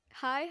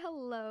Hi,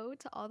 hello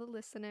to all the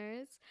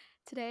listeners.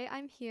 Today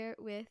I'm here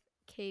with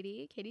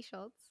Katie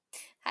Schultz.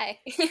 Hi.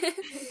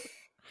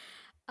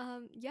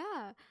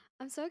 Yeah,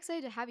 I'm so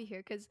excited to have you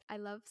here because I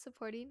love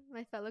supporting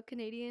my fellow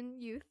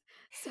Canadian youth.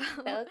 So,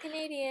 Fellow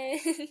Canadian.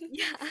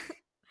 yeah,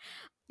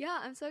 yeah,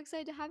 I'm so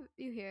excited to have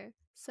you here.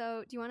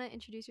 So, do you want to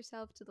introduce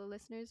yourself to the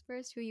listeners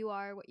first, who you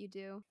are, what you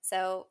do?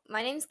 So,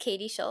 my name's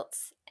Katie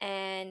Schultz,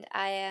 and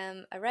I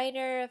am a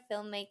writer, a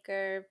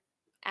filmmaker,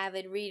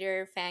 avid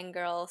reader,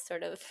 fangirl,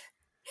 sort of.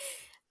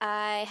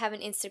 I have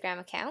an Instagram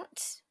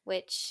account,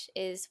 which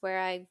is where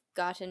I've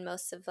gotten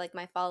most of like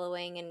my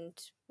following and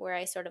where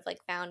I sort of like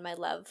found my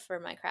love for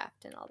my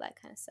craft and all that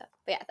kind of stuff.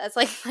 But yeah, that's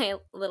like my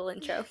little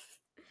intro.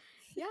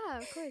 Yeah,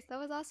 of course. That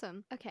was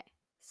awesome. Okay.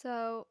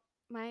 So,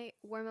 my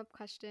warm-up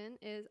question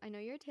is I know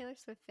you're a Taylor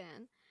Swift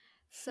fan.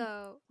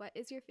 So, what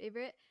is your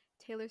favorite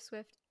Taylor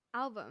Swift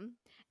album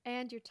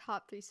and your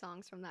top 3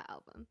 songs from that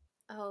album?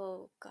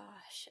 Oh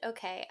gosh.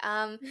 Okay.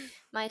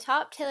 My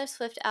top Taylor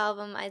Swift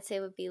album I'd say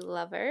would be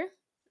Lover.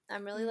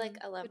 I'm really like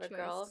a Good lover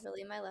girl, choice.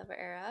 really my lover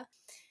era.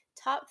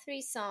 Top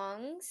three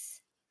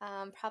songs,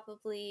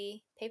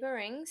 probably Paper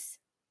Rings,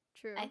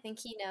 I True. think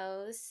he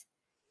knows,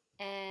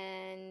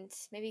 and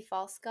maybe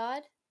False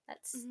God.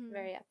 That's hmm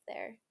very up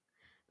there.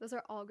 Those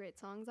are all great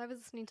songs. I was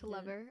listening to Mhm.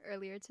 Lover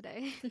earlier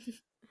today.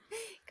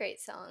 Great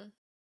song.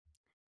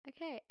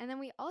 Okay, and then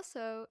we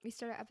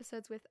start our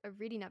episodes with a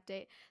reading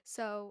update.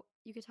 So,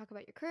 you could talk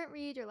about your current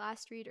read, your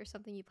last read, or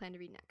something you plan to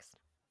read next.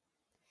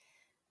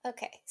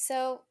 Okay,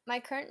 so my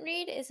current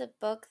read is a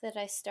book that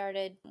I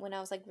started when I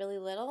was like really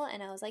little,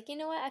 and I was like, you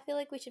know what, I feel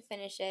like we should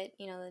finish it,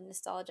 the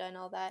nostalgia and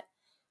all that.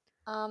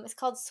 It's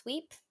called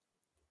Sweep.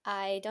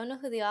 I don't know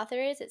who the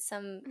author is. It's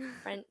some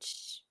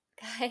French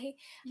guy.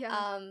 Yeah.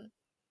 Um,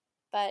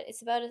 but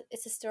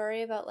it's a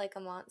story about like a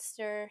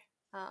monster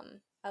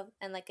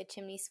and like a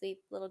chimney sweep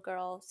little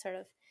girl sort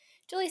of.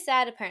 It's really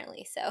sad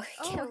apparently, so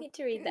I can't Oh, wait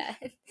to read that.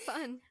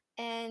 fun.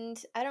 And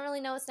I don't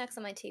really know what's next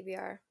on my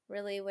TBR.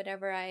 Really,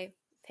 whatever I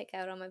pick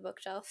out on my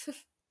bookshelf.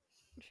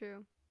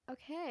 True.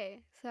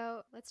 Okay,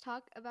 so let's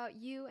talk about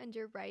you and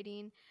your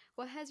writing.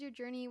 What has your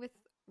journey with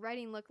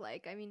writing look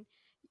like? I mean,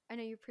 I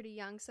know you're pretty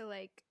young, so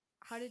like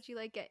how did you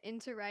like get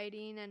into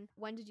writing and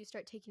when did you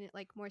start taking it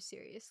like more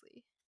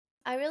seriously?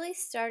 I really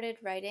started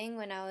writing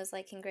when I was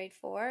like in grade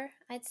 4,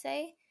 I'd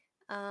say.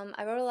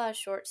 I wrote a lot of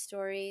short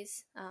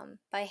stories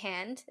by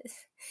hand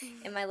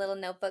in my little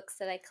notebooks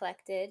that I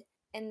collected.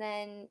 And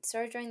then,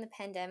 sort of during the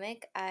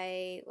pandemic,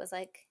 I was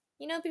like,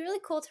 it'd be really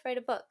cool to write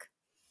a book.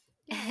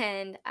 Yeah.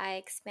 And I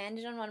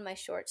expanded on one of my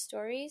short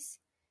stories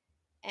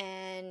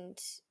and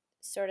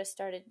sort of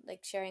started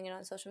like sharing it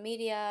on social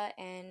media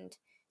and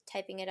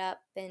typing it up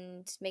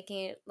and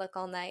making it look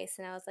all nice.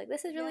 And I was like,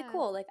 this is really Yeah.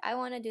 cool. Like, I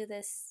want to do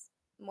this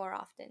more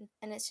often.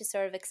 And it's just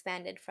sort of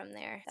expanded from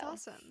there. It's So,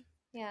 awesome.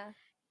 yeah.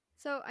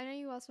 So, I know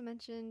you also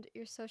mentioned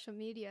your social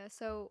media.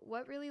 So,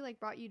 what really like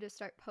brought you to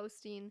start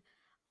posting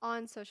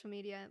on social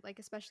media, like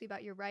especially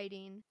about your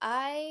writing?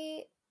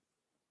 I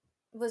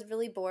was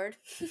really bored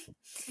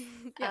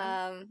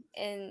Yeah.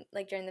 and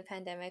like during the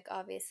pandemic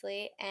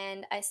obviously,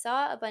 and I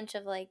saw a bunch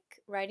of like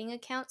writing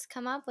accounts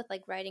come up with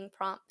like writing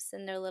prompts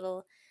and their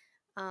little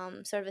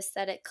sort of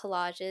aesthetic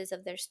collages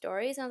of their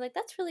stories. And I was like,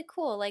 that's really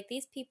cool. Like,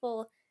 these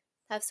people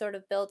have sort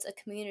of built a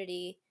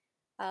community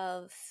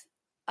of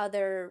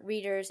other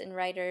readers and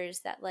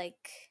writers that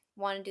like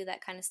want to do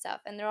that kind of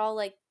stuff. And they're all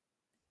like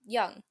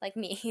young, like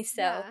me.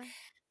 So Yeah.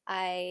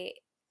 I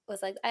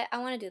was like, I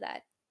want to do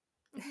that.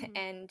 hmm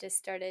And just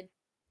started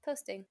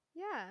posting.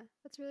 Yeah,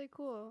 that's really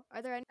cool.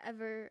 Are there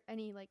ever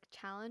any like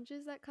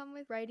challenges that come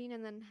with writing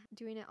and then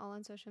doing it all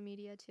on social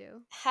media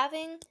too?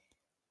 Having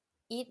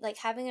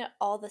it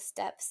all the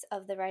steps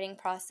of the writing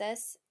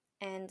process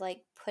and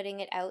like putting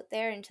it out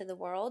there into the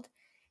world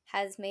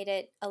has made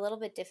it a little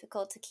bit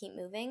difficult to keep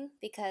moving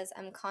because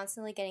I'm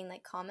constantly getting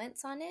like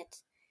comments on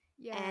it,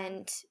 Yeah.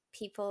 and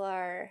people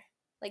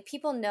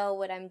know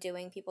what I'm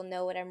doing, people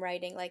know what I'm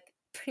writing like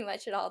pretty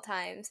much at all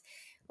times,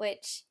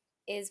 which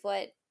is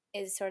what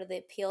is sort of the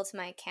appeal to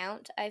my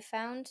account I've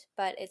found,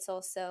 but it's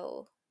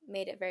also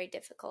made it very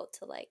difficult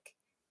to like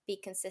be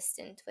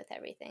consistent with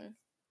everything.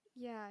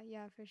 Yeah,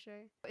 for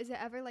sure. Is it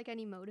ever like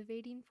any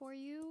motivating for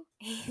you?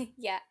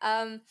 Yeah.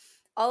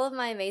 All of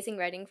my amazing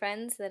writing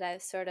friends that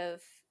I've sort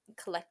of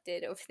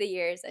collected over the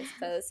years, I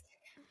suppose,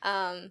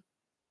 um,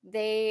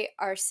 they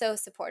are so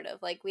supportive.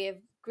 Like, we have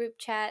group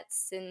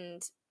chats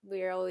and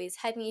we're always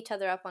hyping each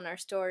other up on our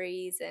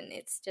stories, and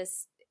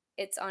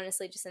it's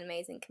honestly just an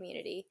amazing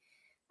community.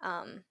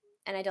 Um,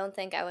 and I don't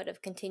think I would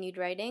have continued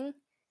writing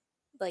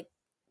like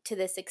to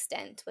this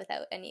extent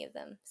without any of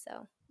them.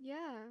 So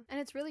Yeah. And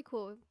it's really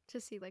cool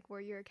to see like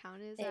where your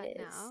account is at it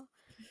is. now.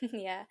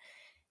 Yeah.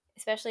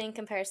 Especially in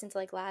comparison to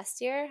like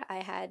last year, I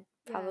had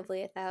Yeah.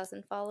 probably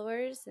 1,000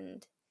 followers,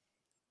 and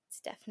it's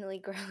definitely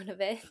grown a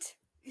bit.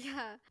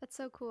 Yeah, that's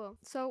so cool.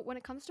 So, when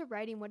it comes to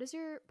writing, what does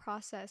your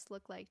process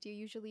look like? Do you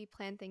usually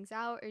plan things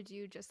out or do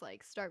you just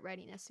like start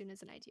writing as soon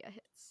as an idea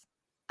hits?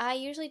 I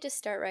usually just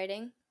start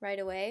writing right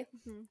away.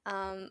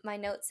 hmm My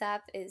notes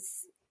app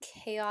is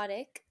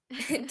chaotic,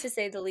 to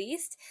say the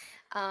least.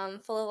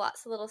 full of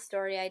lots of little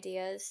story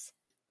ideas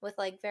with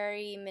like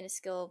very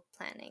minuscule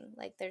planning.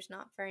 Like there's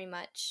not very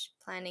much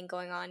planning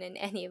going on in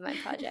any of my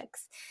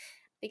projects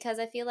because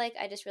I feel like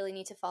I just really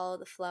need to follow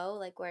the flow,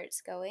 like where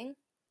it's going,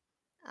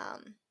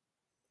 um,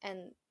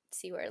 and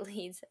see where it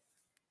leads.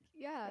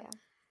 Yeah. Yeah.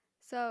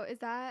 So is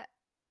that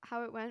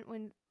how it went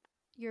when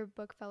your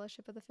book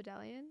Fellowship of the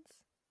Fidellions?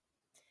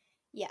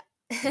 Yeah.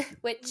 Mm.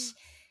 Which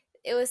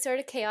it was sort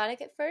of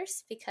chaotic at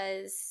first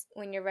because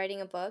when you're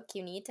writing a book,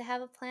 you need to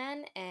have a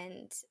plan,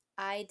 and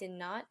I did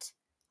not.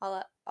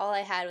 All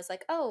I had was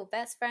like, oh,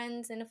 best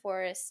friends in a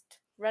forest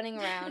running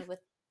around with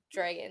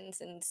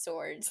dragons and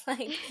swords,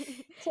 like Yeah.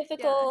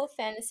 typical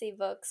fantasy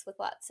books with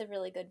lots of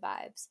really good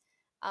vibes.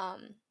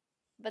 Um,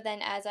 but then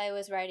as I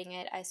was writing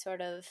it, I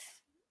sort of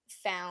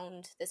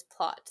found this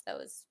plot that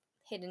was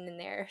hidden in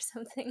there or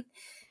something.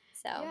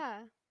 So Yeah.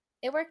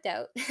 it worked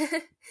out.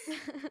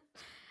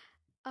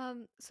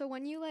 So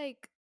when you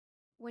like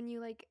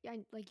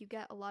you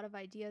get a lot of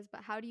ideas,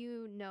 but how do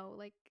you know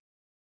like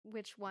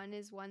which one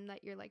is one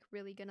that you're like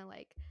really gonna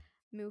like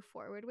move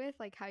forward with,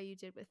 like how you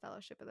did with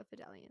Fellowship of the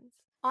Fidellians?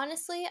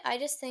 Honestly, I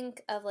just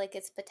think of like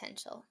its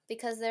potential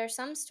because there are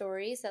some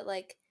stories that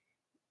like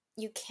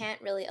you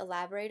can't really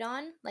elaborate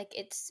on. Like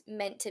it's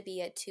meant to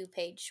be a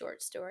two-page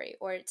short story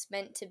or it's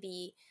meant to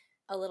be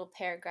a little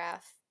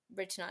paragraph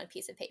written on a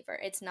piece of paper.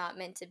 It's not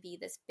meant to be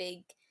this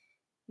big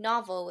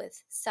novel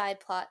with side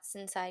plots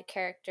and side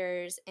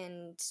characters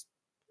and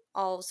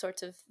all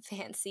sorts of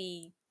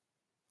fancy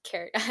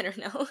character. I don't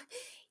know,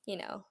 you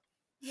know.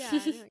 Yeah, I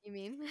know what you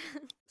mean.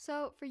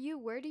 So for you,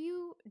 where do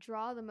you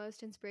draw the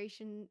most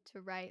inspiration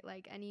to write?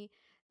 Like any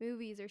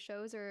movies or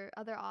shows or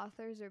other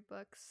authors or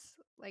books?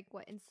 Like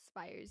what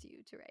inspires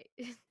you to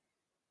write?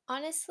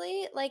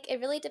 Honestly, like it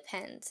really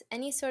depends.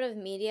 Any sort of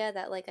media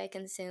that like I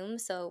consume,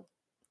 so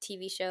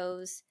TV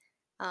shows,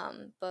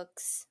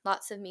 books,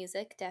 lots of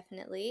music,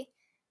 definitely.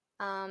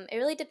 It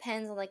really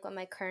depends on like what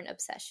my current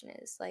obsession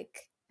is.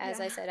 Like as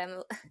Yeah, I said, I'm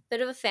a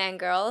bit of a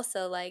fangirl,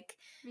 so like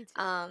me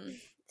too. um,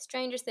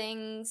 Stranger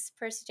Things,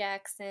 Percy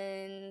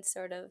Jackson,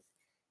 sort of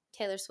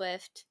Taylor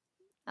Swift,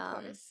 Of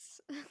um, course.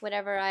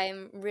 whatever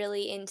I'm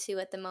really into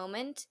at the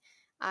moment,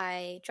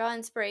 I draw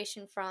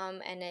inspiration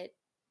from, and it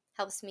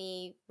helps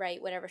me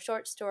write whatever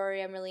short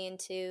story I'm really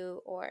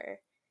into or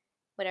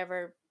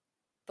whatever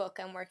book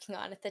I'm working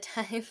on at the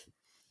time.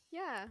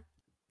 Yeah.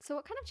 So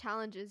what kind of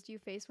challenges do you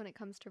face when it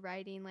comes to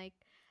writing? Like,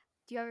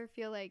 do you ever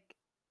feel like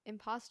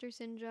imposter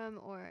syndrome,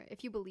 or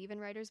if you believe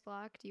in writer's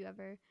block, do you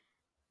ever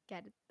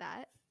get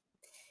that?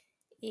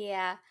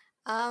 Yeah,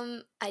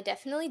 I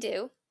definitely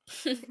do,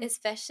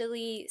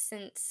 especially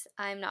since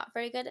I'm not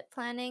very good at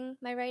planning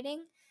my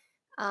writing.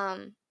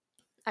 Um,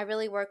 I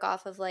really work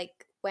off of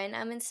like when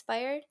I'm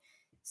inspired.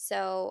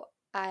 So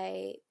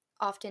I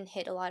often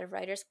hit a lot of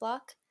writer's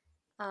block,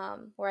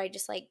 where I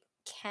just like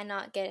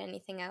cannot get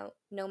anything out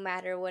no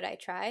matter what I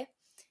try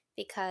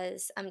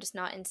because I'm just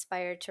not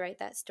inspired to write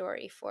that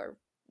story for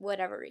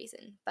whatever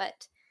reason.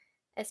 But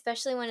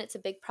especially when it's a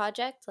big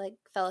project like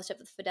Fellowship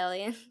of the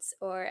Fidellians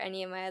or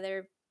any of my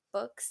other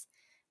books,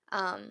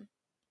 um,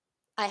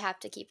 I have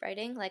to keep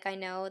writing. Like I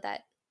know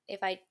that if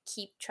I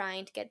keep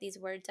trying to get these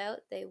words out,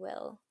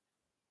 they'll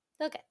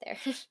get there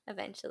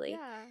eventually.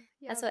 Yeah,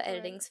 yeah, That's of what course.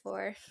 editing's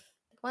for.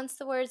 Once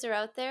the words are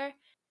out there,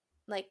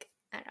 like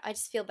I don't know, I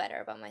just feel better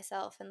about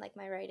myself and like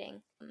my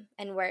writing,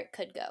 and where it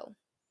could go.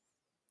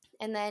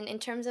 And then in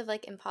terms of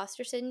like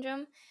imposter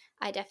syndrome,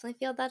 I definitely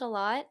feel that a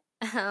lot.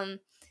 Um,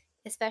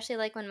 especially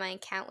like when my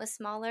account was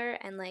smaller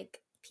and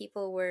like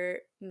people were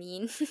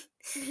mean.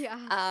 Yeah.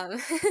 um,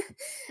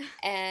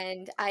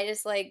 and I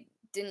just like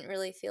didn't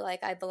really feel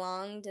like I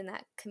belonged in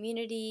that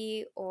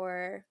community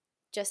or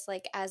just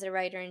like as a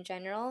writer in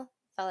general,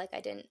 felt like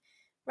I didn't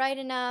write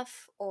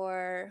enough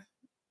or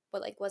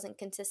what like wasn't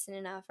consistent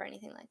enough or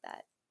anything like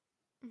that.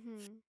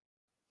 Hmm.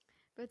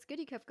 But it's good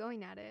you kept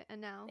going at it,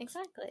 and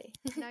Exactly.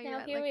 now you're Now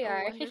at here like we a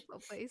are.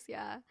 wonderful place.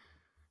 Yeah,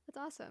 that's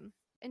awesome.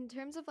 In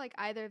terms of like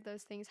either of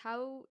those things,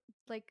 how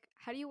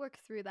do you work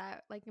through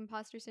that? Like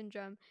imposter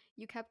syndrome,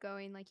 you kept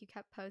going, like you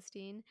kept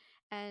posting,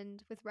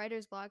 and with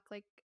writer's block,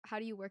 like how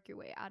do you work your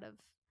way out of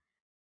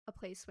a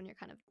place when you're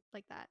kind of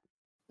like that?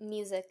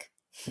 Music.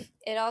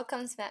 It all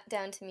comes back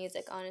down to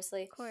music,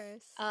 honestly. Of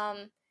course.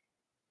 Um,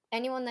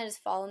 anyone that has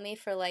followed me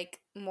for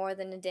like more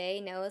than a day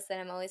knows that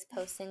I'm always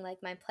posting like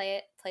my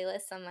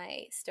playlists on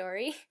my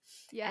story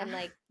Yeah. and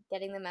like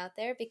getting them out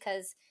there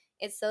because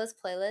it's those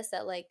playlists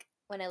that like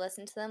when I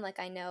listen to them, like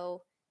I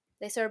know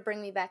they sort of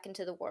bring me back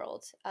into the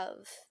world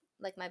of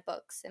like my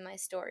books and my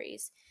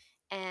stories,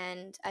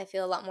 and I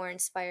feel a lot more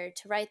inspired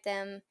to write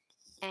them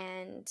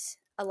and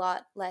a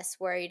lot less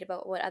worried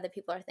about what other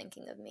people are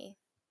thinking of me.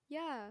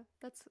 Yeah,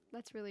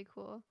 that's really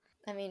cool.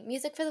 I mean,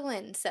 music for the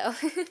win, so.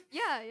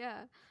 Yeah,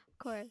 yeah. Of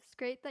course.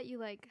 Great that you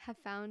like have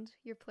found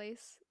your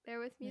place there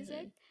with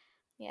music.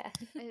 Hmm. Yeah.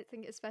 I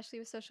think especially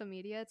with social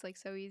media, it's like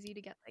so easy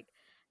to get like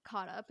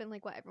caught up in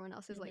like what everyone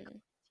else is like Hmm.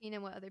 posting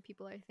and what other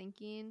people are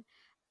thinking,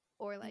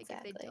 or like if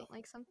they Exactly. don't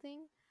like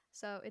something.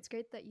 So it's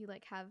great that you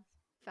like have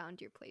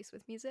found your place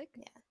with music.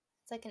 Yeah.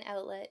 It's like an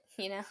outlet,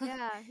 you know?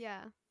 Yeah,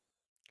 yeah.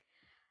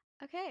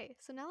 Okay,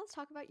 so now let's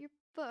talk about your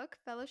book,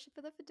 Fellowship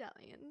of the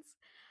Fidellions.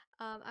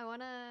 I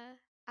want to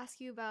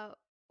ask you about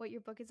what your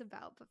book is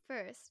about, but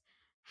first,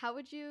 how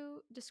would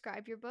you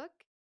describe your book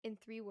in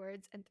 3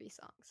 words and 3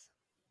 songs?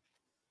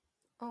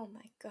 Oh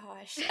my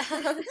gosh.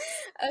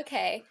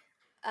 Okay.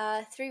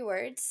 3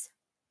 words.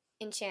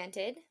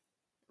 Enchanted,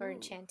 or Ooh,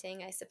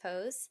 enchanting, I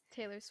suppose.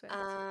 Taylor Swift.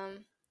 Um,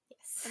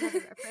 yes.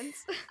 Another reference.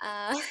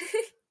 uh,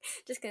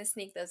 just gonna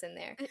sneak those in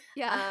there.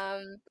 Yeah.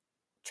 Um,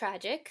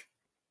 tragic,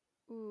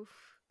 Oof.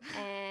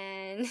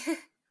 and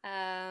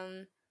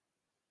um,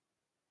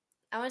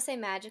 I want to say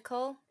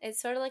magical. It's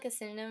sort of like a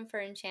synonym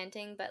for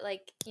enchanting, but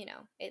like, Yeah,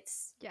 it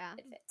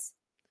fits.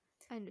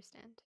 I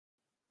understand.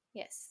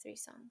 Yes, 3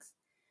 songs.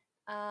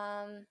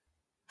 Um,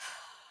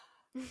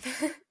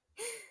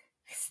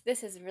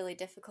 this is really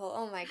difficult.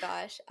 Oh my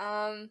gosh.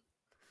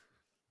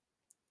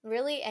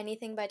 Really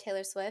anything by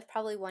Taylor Swift,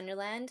 probably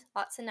Wonderland.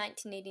 Lots of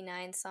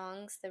 1989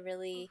 songs, the Oh,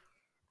 really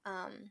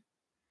um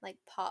like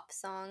pop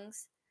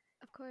songs.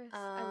 of course.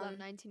 I love Um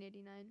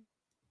 1989.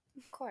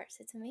 of course,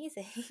 it's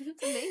amazing.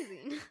 It's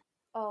amazing.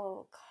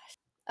 Oh gosh.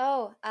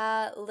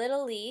 Oh,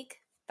 Little League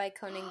by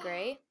Conan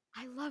Gray.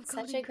 I love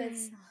Such a Golden good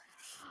Gray.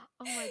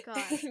 Oh my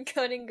god. song.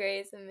 Conan Gray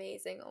is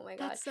amazing. Oh my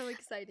gosh. That's so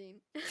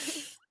exciting.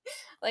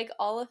 Like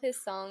all of his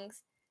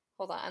songs.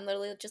 Hold on, I'm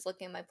literally just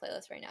looking at my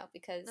playlist right now No,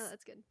 because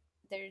that's good.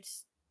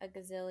 there's a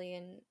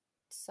gazillion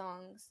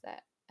songs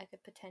that I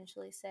could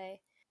potentially say.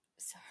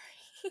 Sorry.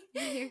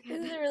 No, you're This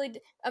good. is a really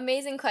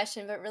amazing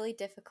question, but really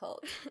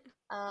difficult.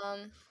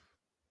 Um,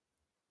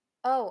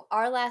 oh,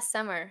 Our Last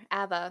Summer,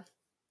 ABBA.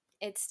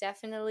 It's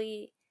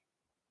definitely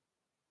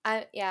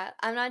I'm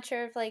not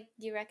sure if like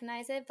you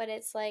recognize it, but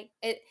it's like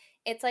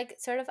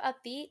sort of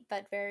upbeat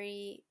but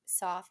very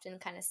soft and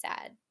kind of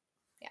sad.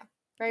 Yeah.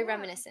 Very Yeah,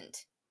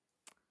 reminiscent.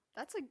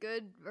 that's a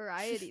good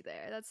variety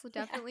there. That's Yeah.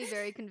 definitely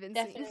very convincing.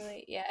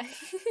 Definitely. Yeah.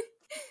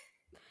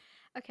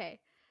 Okay,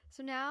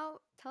 so now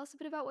tell us a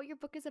bit about what your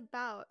book is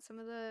about, some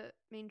of the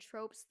main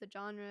tropes, the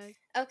genres.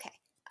 Okay.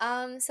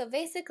 So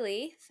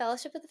basically,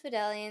 Fellowship of the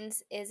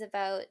Fidellions is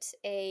about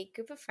a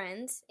group of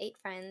friends, 8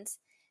 friends,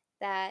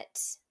 that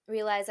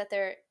realize that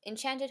their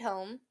enchanted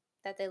home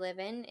that they live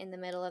in the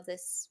middle of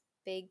this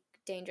big,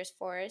 dangerous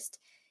forest,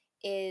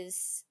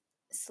 is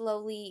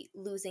slowly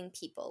losing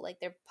people. Like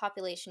their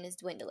population is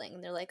dwindling.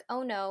 And they're like,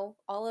 oh no,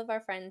 all of our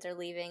friends are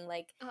leaving.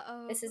 Like,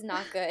 Uh-oh. this is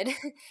not good.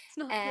 It's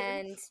not good.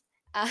 and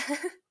uh,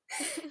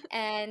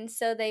 and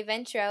so they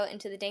venture out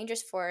into the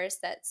dangerous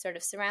forest that sort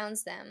of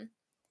surrounds them,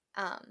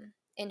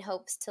 in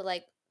hopes to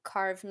like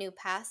carve new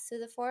paths through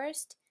the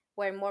forest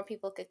where more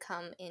people could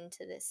come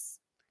into this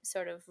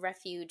sort of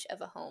refuge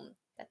of a home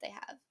that they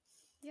have.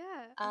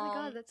 Yeah. Oh my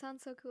god, Um, that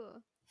sounds so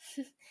cool.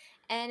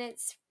 and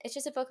it's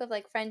just a book of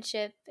like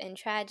friendship and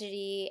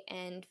tragedy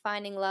and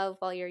finding love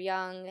while you're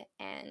young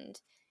and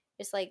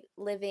just like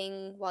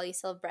living while you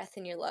still have breath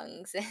in your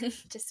lungs and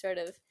just sort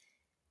of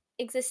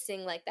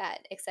existing like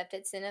that, except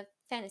it's in a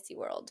fantasy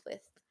world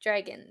with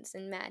dragons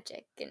and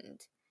magic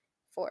and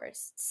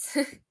forests.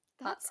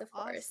 That's Lots of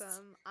forests.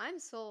 awesome. I'm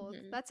sold.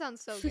 Hmm. That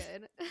sounds so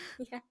good.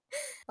 Yeah.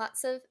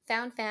 Lots of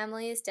found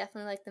family is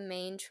definitely like the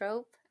main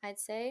trope, I'd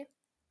say.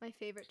 My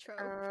favorite trope.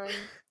 Um,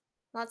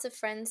 Lots of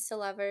friends to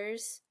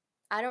lovers.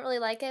 I don't really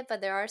like it, but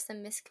there are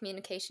some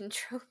miscommunication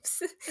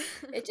tropes.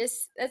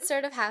 It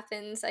sort of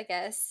happens, I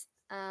guess.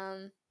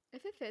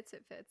 If it fits,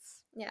 it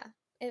fits. Yeah,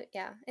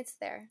 it's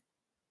there.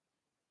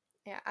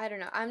 Yeah, I don't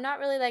know. I'm not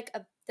really like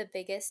the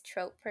biggest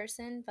trope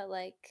person, but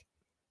like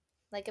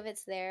if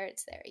it's there,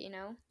 it's there, you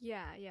know?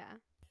 Yeah, yeah.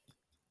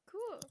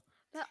 Cool.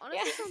 That Yeah.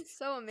 honestly sounds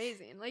so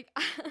amazing. Like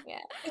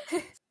Yeah.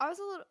 I was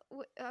a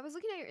little I was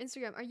looking at your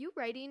Instagram. Are you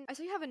writing? I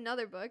saw you have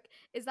another book.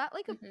 Is that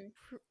like a Hmm.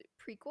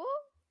 prequel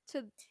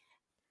to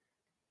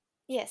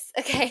Yes.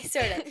 Okay.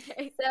 Sort of.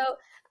 Okay. So,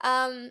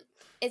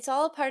 it's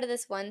all part of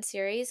this one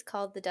series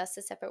called The Dust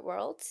of Separate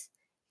Worlds,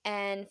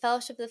 and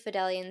Fellowship of the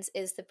Fidellians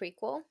is the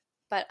prequel.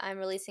 But I'm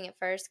releasing it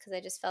first because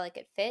I just felt like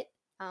it fit,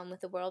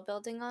 with the world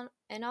building on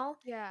and all.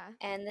 Yeah.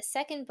 And the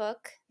second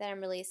book that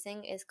I'm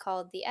releasing is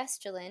called The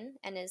Esterlin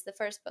and is the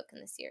first book in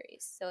the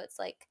series. So it's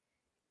like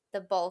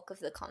the bulk of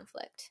the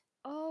conflict.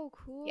 Oh,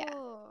 Yeah.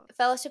 cool.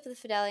 Fellowship of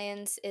the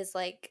Fidellians is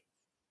like,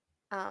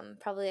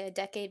 probably a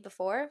decade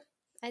before,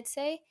 I'd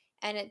say,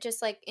 and it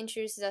just like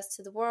introduces us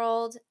to the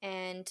world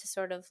and to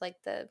sort of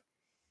like the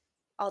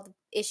all the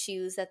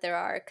issues that there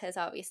are, because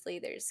obviously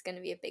there's going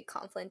to be a big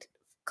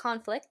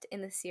conflict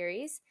in the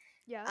series,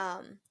 Yeah.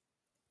 um,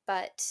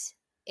 but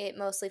it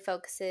mostly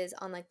focuses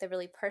on like the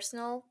really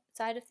personal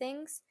side of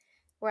things,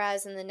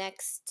 whereas in the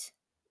next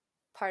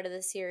part of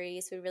the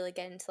series we really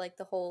get into like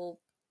the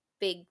whole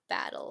big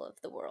battle of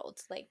the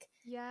world, like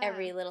Yeah.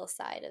 every little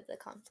side of the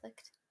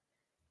conflict.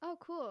 Oh,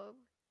 cool.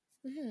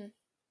 Hmm.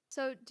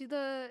 So,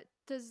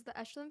 does the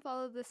Echelon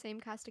follow the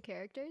same cast of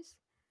characters?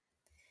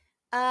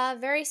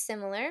 Very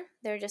similar.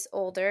 They're just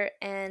older,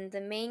 and the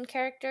main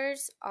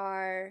characters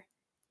are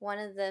one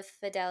of the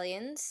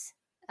Fidellions,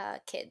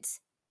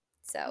 kids.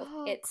 So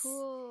Oh, it's,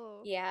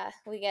 cool. yeah,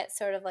 we get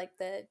sort of like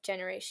the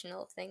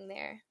generational thing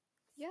there.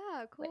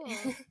 Yeah, Wait,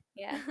 cool.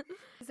 yeah.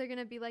 Is there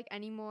gonna be like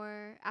any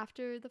more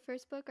after the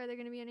first book? Are there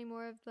gonna be any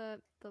more of the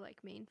like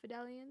main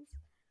Fidellions?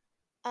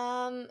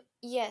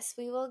 Yes,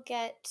 we will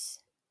get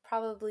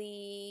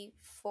probably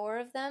four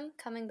of them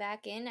coming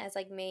back in as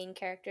like main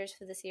characters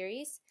for the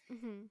series,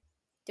 Mm-hmm.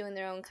 doing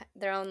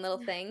their own little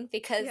thing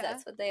because Yeah.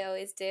 that's what they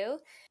always do.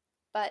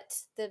 But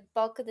the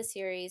bulk of the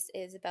series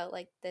is about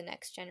like the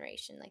next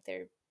generation, like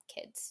their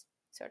kids,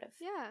 sort of.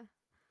 Yeah.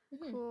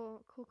 Hmm.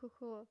 Cool. Cool. Cool.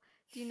 Cool.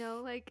 Do you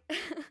know like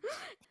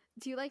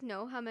do you like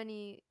know how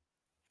many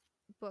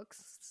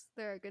books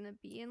there are gonna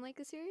be in like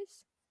a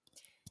series?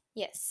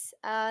 Yes,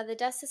 the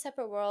Dust of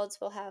Separate Worlds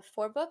will have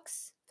four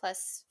books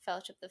plus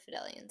Fellowship of the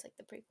Fidellians, like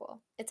the prequel.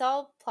 It's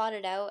all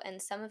plotted out,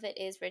 and some of it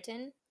is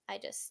written. I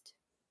just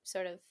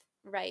sort of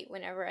write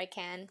whenever I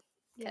can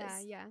Yeah.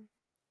 because Yeah.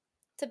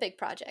 it's a big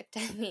project.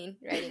 I mean,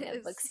 writing a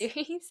book It's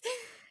series.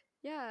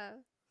 yeah.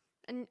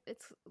 And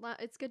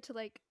it's good to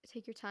like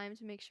take your time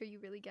to make sure you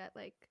really get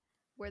like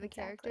where the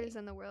characters Exactly.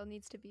 and the world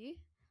needs to be.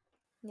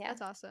 Yeah.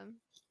 That's awesome.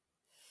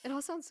 It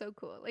all sounds so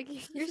cool. Like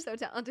you're so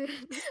talented.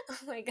 Oh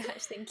my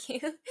gosh, thank you.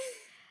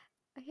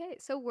 Okay,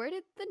 so where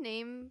did the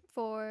name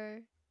for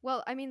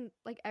well, I mean,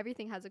 like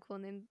everything has a cool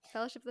name.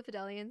 Fellowship of the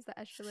Fidellians, the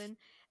Eshelin,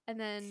 and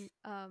then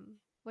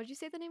what did you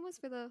say the name was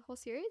for the whole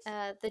series?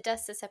 The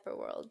Dust of Separate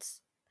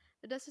Worlds.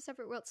 The Dust of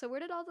Separate Worlds. So where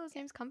did all those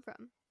Yeah. names come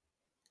from?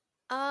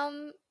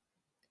 Um,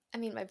 I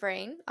mean, my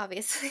brain,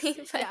 obviously,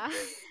 but Yeah.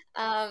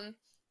 um,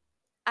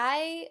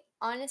 I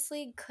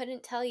honestly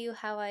couldn't tell you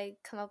how I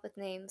come up with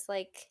names.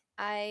 Like,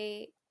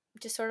 I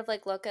just sort of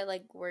like look at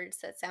like words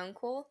that sound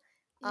cool.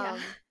 Yeah.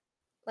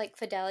 Like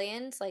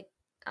Fidellions, like,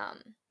 um,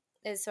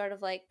 is sort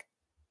of like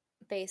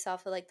based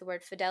off of like the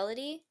word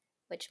fidelity,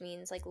 which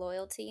means like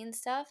loyalty and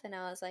stuff. And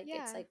I was like,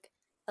 it's Yeah. like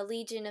a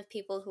legion of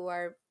people who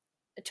are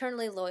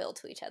eternally loyal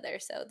to each other.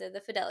 So they're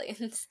the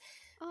Fidellions.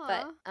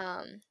 But,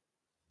 Aw.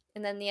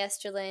 and then the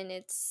Esterlin,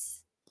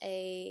 it's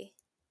a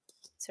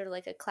sort of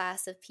like a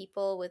class of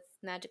people with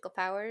magical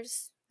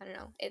powers. I don't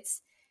know.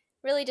 It's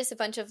really just a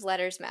bunch of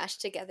letters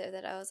mashed together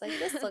that I was like,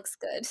 this looks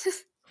good. We're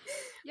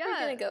Yeah.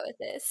 gonna go with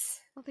this.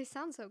 Well, they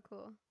sound so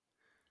cool.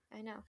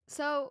 I know.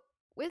 So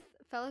with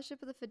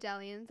Fellowship of the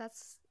Fidellians,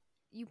 that's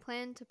you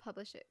plan to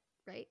publish it,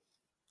 right?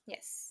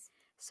 Yes.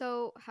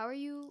 So how are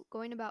you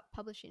going about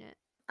publishing it?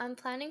 I'm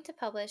planning to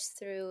publish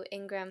through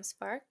Ingram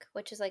Spark,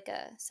 which is like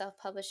a self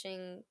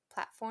publishing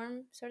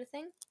platform sort of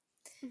thing.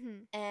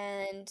 Mm-hmm.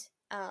 And,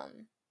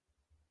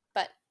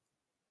 but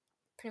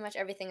pretty much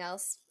everything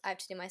else I have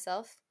to do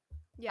myself.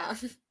 Yeah. Um,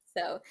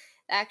 so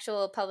the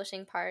actual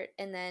publishing part,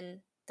 and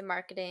then the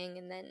marketing,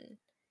 and then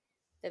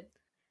the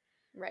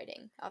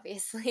writing,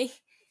 obviously, is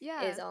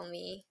Yeah. all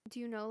me. Do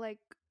you know like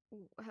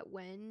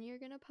when you're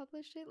gonna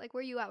publish it? Like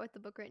where are you at with the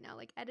book right now?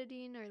 Like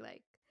editing or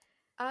like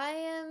I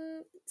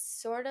am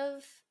sort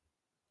of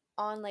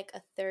on like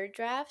a third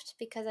draft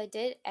because I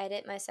did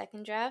edit my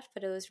second draft,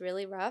 but it was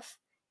really rough.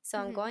 So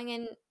mm-hmm.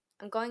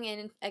 I'm going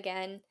in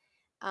again,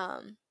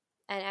 um,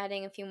 and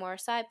adding a few more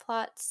side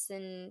plots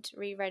and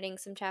rewriting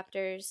some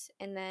chapters,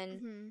 and then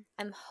Mm-hmm.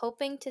 I'm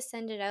hoping to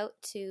send it out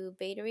to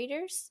beta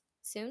readers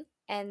soon,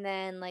 and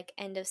then like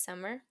end of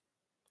summer.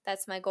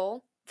 That's my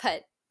goal,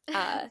 but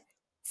uh,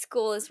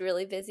 school is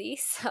really busy,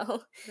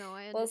 so No,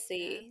 I we'll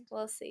see. understand.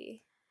 We'll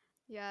see.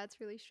 Yeah, it's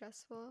really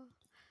stressful.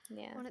 I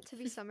Yeah. want it to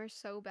be summer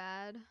so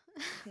bad.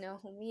 No,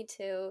 me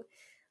too.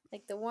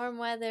 Like the warm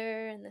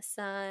weather and the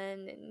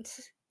sun and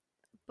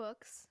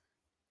Books,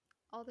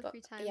 all the book.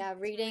 free time Yeah, to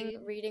read.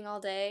 reading all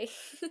day.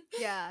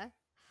 Yeah.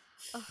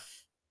 Oh,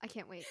 I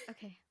can't wait.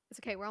 Okay. It's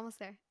okay. We're almost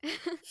there.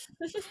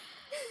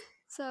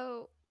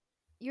 So,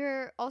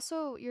 you're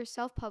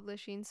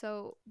self-publishing.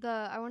 So,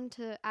 the I wanted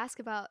to ask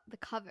about the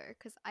cover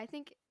cuz I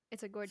think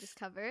it's a gorgeous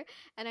cover,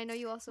 and I know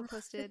you also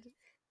posted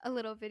a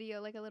little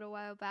video like a little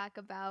while back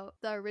about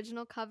the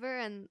original cover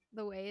and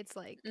the way it's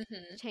like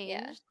Yeah.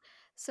 changed.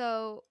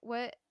 So,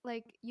 what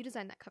like you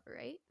designed that cover,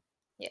 right?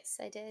 Yes,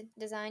 I did.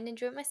 Designed and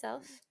drew it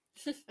myself.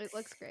 It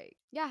looks great.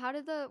 Yeah, how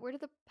did the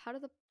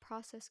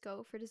process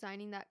go for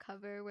designing that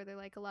cover? Were there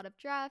like a lot of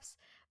drafts?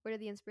 Where did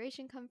the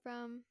inspiration come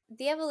from?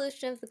 The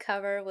evolution of the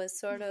cover was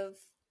sort of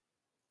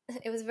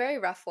it was a very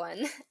rough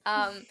one.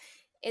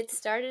 It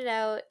started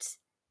out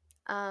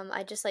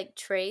I just like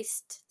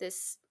traced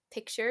this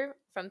picture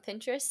from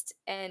Pinterest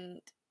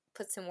and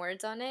put some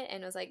words on it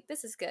and was like,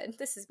 this is good.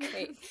 This is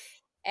great.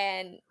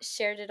 And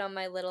shared it on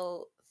my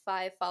little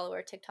 5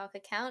 follower TikTok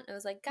account. And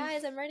was like,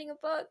 guys, I'm writing a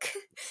book.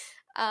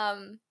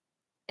 um,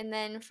 and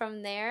then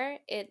from there,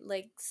 it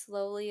like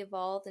slowly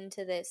evolved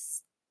into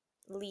this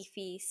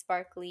leafy,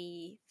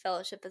 sparkly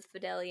Fellowship of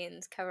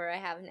Fidellians cover I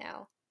have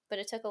now. But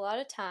it took a lot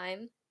of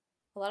time,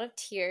 a lot of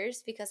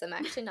tears because I'm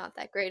actually not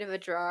that great of a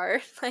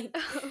drawer. Like,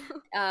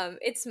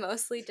 it's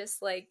mostly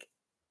just like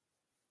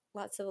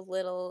lots of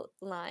little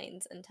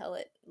lines until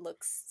it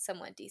looks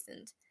somewhat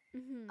decent.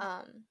 Mhm.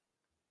 Um,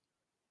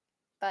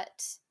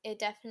 but it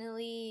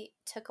definitely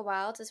took a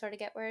while to sort of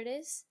get where it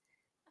is.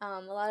 A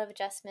lot of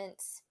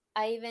adjustments.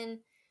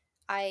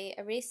 I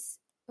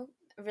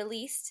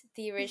released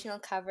the original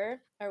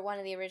cover or one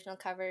of the original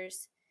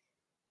covers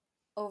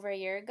over a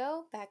year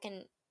ago, back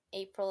in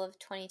April of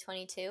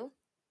 2022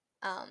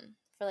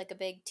 for like a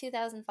big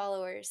 2,000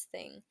 followers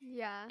thing.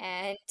 Yeah.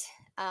 And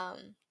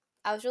um,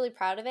 I was really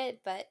proud of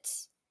it, but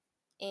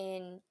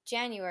in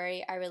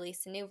January, I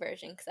released a new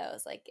version because I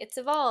was like, it's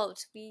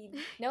evolved. We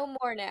know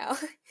more now.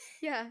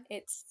 Yeah.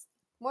 It's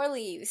more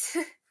leaves.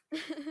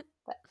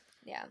 But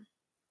yeah,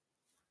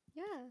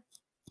 Yeah.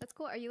 That's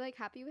cool. Are you like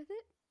happy with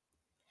it?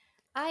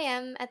 I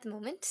am at the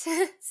moment.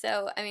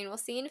 So, I mean, we'll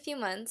see in a few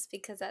months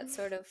because that's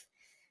sort of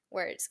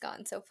where it's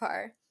gone so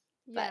far.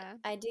 But Yeah.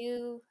 I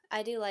do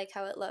like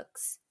how it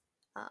looks.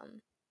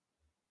 Um,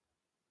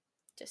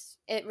 just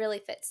it really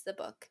fits the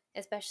book,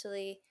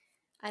 especially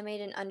I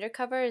made an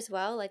undercover as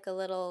well, like a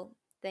little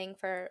thing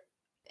for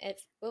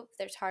if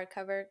there's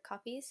hardcover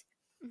copies.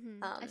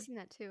 I've Um, seen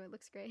that too. It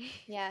looks great.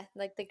 yeah,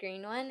 like the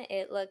green one,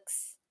 it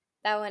looks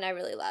that one I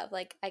really love.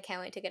 Like I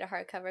can't wait to get a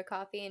hardcover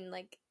copy and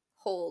like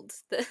hold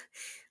the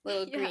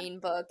little Yeah. green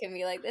book and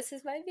be like, this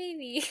is my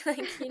baby,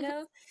 like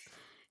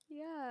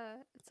Yeah.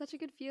 It's such a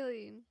good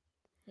feeling.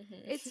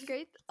 It's hmm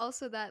great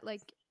also that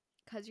like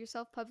cuz you're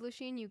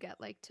self-publishing, you get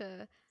like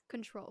to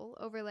control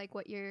over like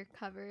what your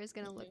cover is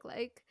going to hmm look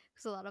like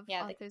cuz a lot of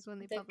yeah, authors when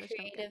they the publish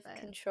don't get creative that.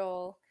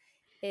 control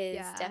is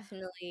Yeah.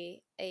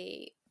 definitely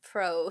a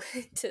pro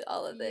to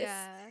all of this.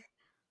 Yeah.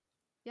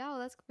 Yeah, well,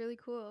 that's really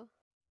cool.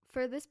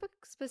 For this book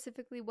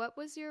specifically, what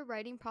was your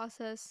writing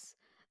process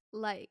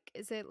like?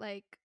 Is it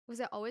like, was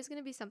it always going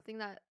to be something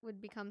that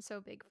would become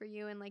so big for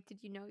you? And like,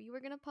 did you know you were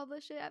going to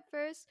publish it at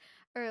first?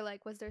 Or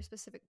like, was there a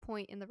specific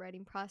point in the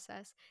writing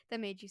process that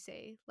made you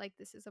say, like,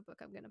 this is a book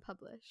I'm going to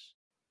publish?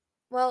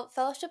 Well,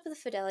 Fellowship of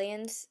the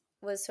Fidellions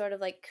was sort of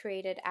like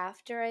created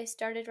after I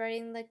started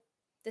writing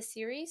the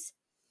series,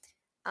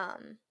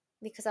 um,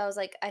 because I was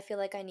like, I feel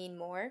like I need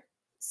more.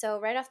 So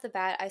right off the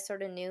bat, I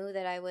sort of knew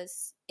that I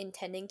was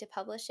intending to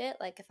publish it.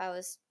 Like if I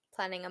was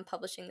planning on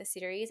publishing the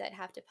series, I'd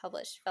have to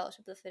publish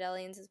Fellowship of the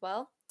Fidellions as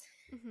well.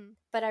 Mm-hmm.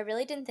 But I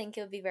really didn't think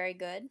it would be very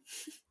good.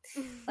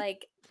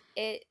 Like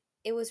it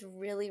it was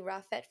really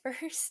rough at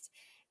first,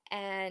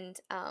 and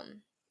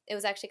it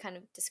was actually kind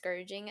of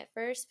discouraging at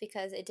first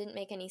because it didn't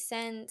make any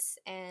sense,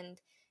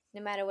 and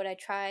no matter what I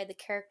tried, the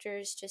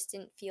characters just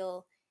didn't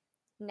feel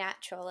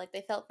natural. Like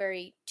they felt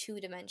very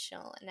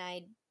two-dimensional, and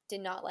I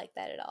did not like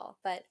that at all.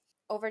 But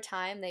over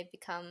time, they've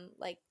become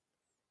like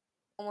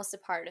almost a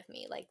part of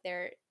me. Like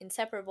they're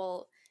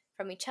inseparable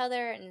from each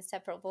other and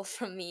inseparable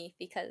from me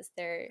because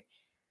they're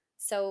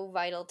so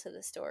vital to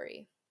the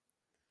story.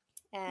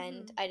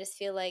 And Mm-hmm. I just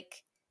feel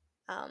like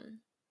um,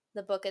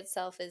 the book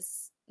itself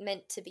is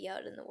meant to be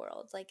out in the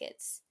world. Like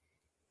it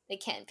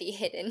can't be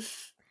hidden,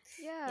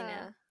 you Yeah.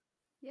 know.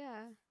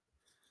 Yeah.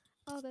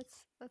 Oh,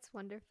 that's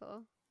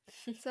wonderful.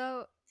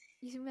 So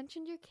you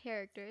mentioned your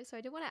characters, so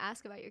I did want to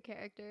ask about your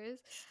characters.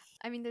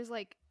 I mean, there's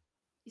like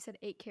you said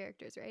 8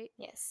 characters, right?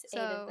 Yes,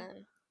 8 of So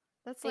them.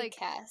 that's Big like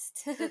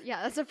cast.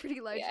 yeah, that's a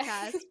pretty large Yeah.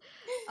 cast.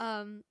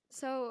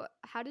 So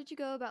how did you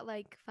go about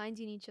like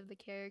finding each of the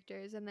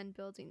characters and then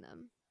building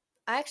them?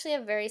 I actually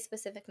have very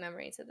specific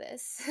memories of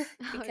this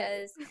Okay.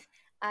 because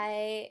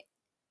I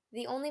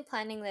the only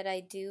planning that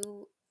I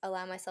do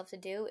allow myself to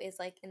do is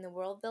like in the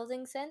world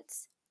building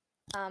sense.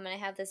 And I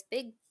have this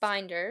big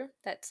binder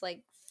that's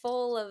like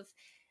full of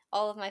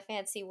all of my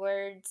fancy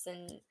words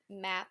and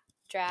map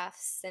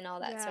drafts and all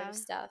that sort of Yeah.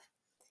 stuff.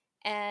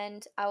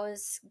 And I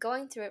was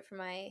going through it for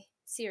my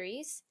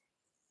series,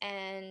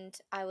 and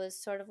I was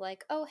sort of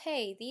like, oh,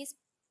 hey, these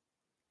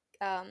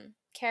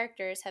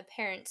characters have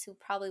parents who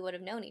probably would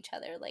have known each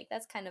other. Like,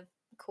 that's kind of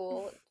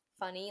cool,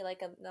 funny,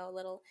 like a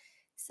little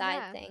side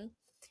Yeah. thing.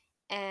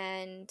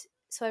 And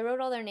so I wrote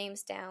all their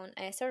names down,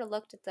 and I sort of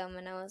looked at them,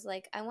 and I was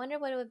like, I wonder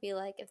what it would be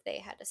like if they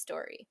had a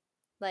story.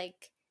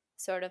 Like,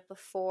 sort of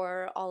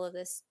before all of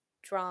this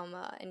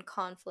drama and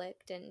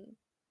conflict and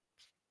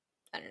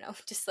I don't know,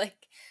 just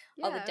like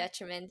all the Yeah.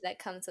 detriment that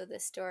comes with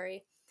this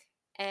story.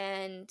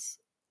 And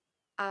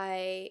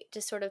I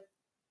just sort of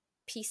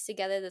pieced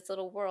together this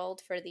little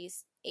world for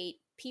these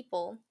 8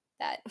 people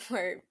that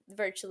were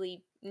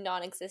virtually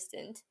non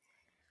existent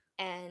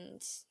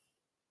and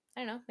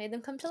I don't know, made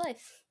them come to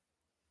life.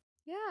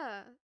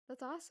 Yeah.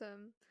 That's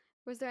awesome.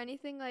 Was there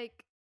anything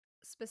like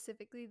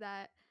specifically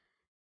that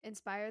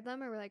inspired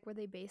them or like were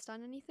they based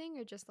on anything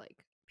or just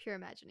like pure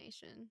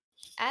imagination?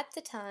 At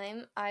the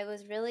time, I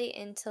was really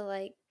into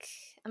like,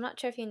 I'm not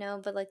sure if you know,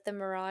 but like the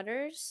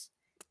Marauders,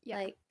 Yeah.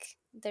 like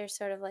they're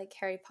sort of like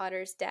Harry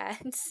Potter's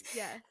dads.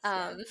 Yes.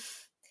 Yeah. um,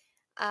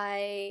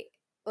 I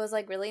was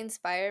like really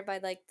inspired by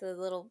like the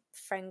little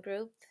friend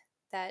group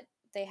that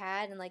they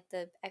had and like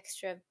the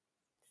extra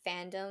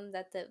fandom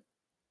that the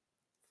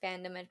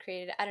fandom had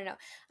created. I don't know.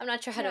 I'm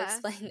not sure how to Yeah.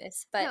 explain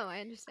this, but No, I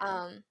understand.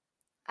 um,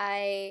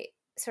 I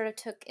sort of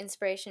took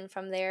inspiration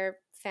from their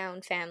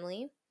found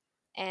family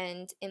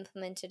and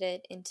implemented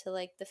it into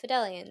like the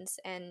Fidellions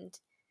and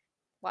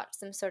watched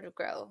them sort of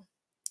grow.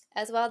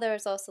 As well, there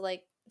was also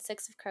like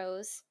Six of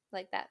Crows,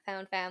 like that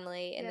found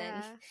family, and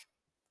then Yeah.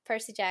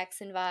 Percy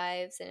Jackson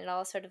vibes, and it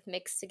all sort of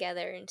mixed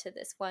together into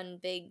this one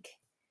big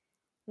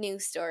new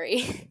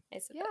story, I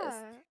suppose.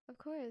 Yeah, of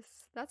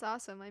course. That's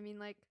awesome. I mean,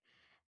 like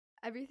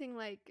everything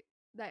like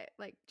that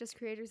like just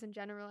creators in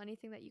general,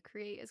 anything that you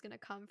create is going to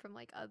come from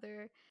like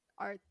other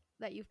art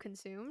that you've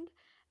consumed.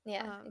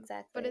 Yeah,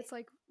 But exactly. it's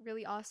like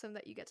really awesome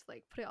that you get to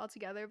like put it all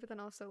together, but then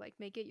also like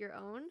make it your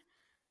own.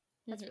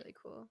 That's Hmm. really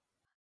cool.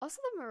 Also,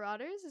 the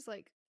Marauders is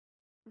like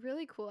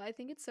really cool. I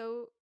think it's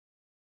so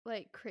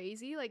like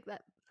crazy, like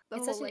that the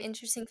It's whole such an like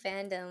interesting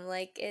fandom.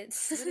 Like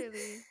it's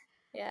literally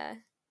yeah.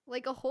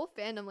 like a whole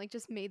fandom like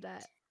just made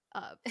that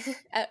up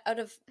Out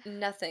of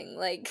nothing, out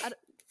like of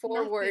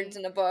four words nothing.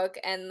 in a book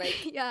and like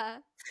Yeah.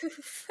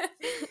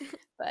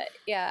 but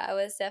yeah, I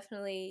was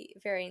definitely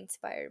very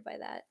inspired by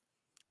that.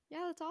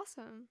 Yeah, that's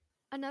awesome.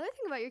 Another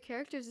thing about your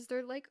characters is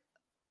they're like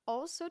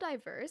all so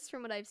diverse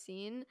from what I've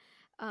seen,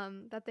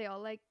 that they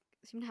all like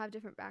seem to have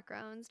different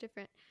backgrounds,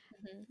 different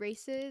Hmm.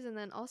 races, and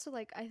then also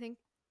like I think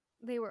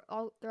they're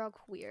all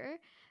queer,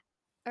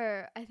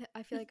 or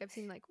I feel like I've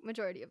seen like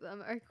majority of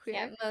them are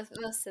Yeah, queer.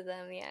 most of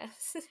them,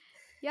 yes.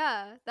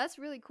 Yeah, that's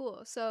really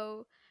cool.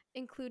 So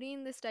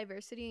including this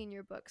diversity in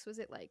your books, was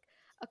it like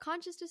a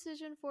conscious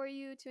decision for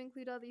you to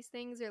include all these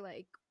things, or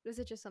like was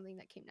it just something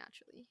that came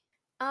naturally?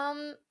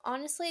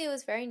 Honestly, it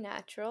was very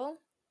natural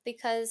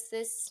because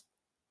this,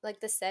 like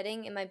the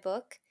setting in my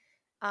book,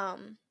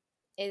 um,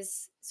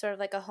 is sort of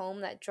like a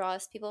home that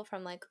draws people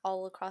from like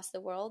all across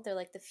the world. They're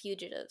like the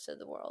fugitives of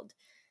the world.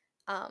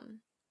 Um,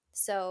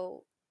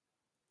 so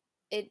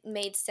it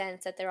made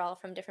sense that they're all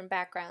from different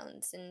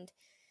backgrounds and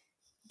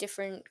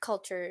different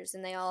cultures,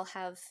 and they all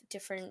have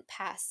different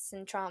pasts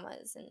and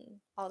traumas and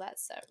all that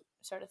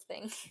sort of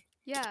thing.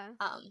 Yeah.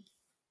 Um,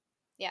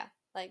 yeah,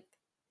 like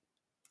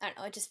I don't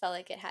know. It just felt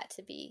like it had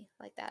to be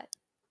like that.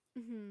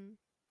 Mhm.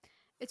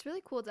 It's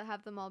really cool to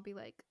have them all be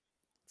like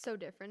so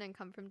different and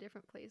come from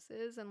different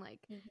places and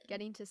like Hmm.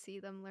 getting to see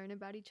them learn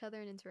about each other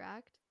and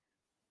interact.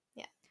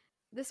 Yeah.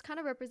 This kind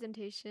of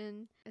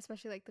representation,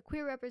 especially like the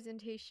queer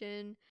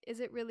representation, is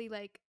it really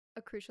like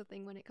a crucial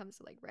thing when it comes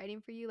to like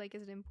writing for you? Like,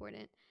 is it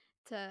important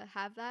to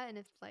have that? And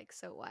if like,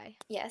 so why?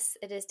 Yes,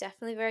 it is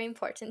definitely very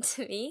important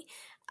to me.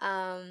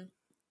 Um,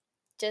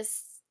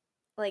 just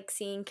like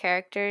seeing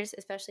characters,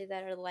 especially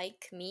that are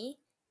like me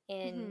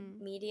in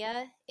Mm-hmm.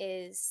 media,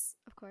 is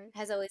Of course.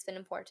 has always been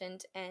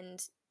important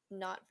and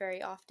not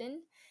very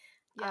often.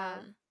 Yeah.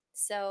 Um,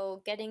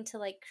 so getting to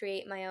like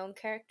create my own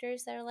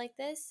characters that are like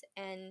this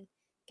and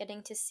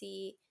getting to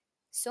see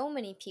so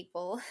many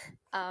people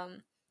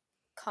um,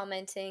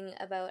 commenting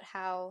about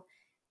how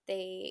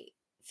they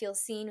feel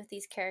seen with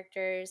these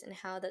characters and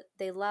how that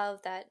they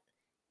love that,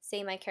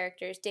 say my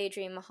characters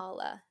Daydream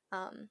Mahala,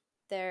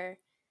 they're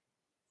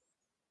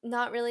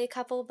not really a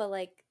couple, but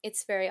like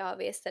it's very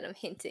obvious that I'm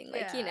hinting,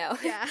 like, Yeah.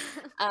 Yeah.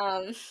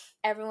 um,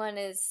 everyone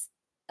is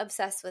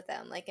obsessed with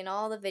them. Like in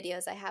all the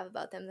videos I have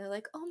about them, they're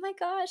like, oh my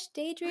gosh,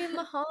 Daydream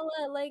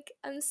Mahala. Like,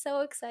 I'm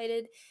so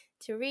excited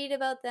to read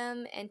about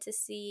them and to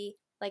see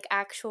like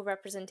actual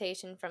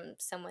representation from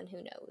someone who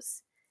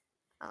knows.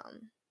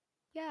 Um,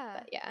 Yeah.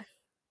 but yeah.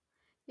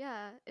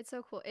 Yeah, it's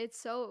so cool. It's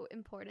so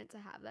important to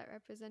have that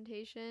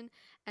representation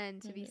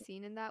and to be Hmm.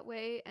 seen in that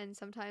way. And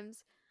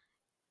sometimes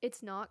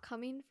it's not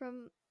coming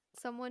from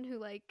someone who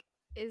like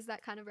is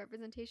that kind of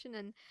representation,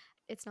 and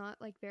it's not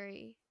like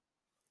very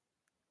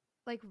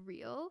like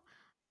real,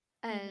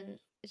 Hmm. and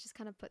it's just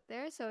kind of put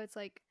there. So it's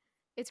like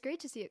it's great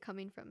to see it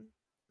coming from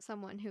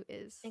someone who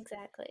is.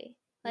 Exactly.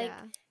 Like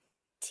Yeah.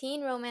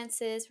 teen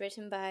romances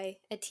written by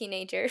a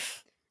teenager,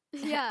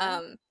 Yeah.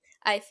 um,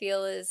 I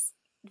feel is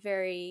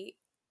very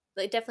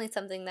like definitely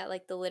something that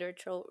like the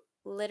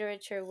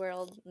literature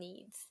world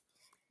needs.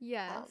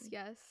 Yes, Um,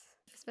 yes.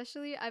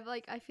 Especially I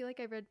feel like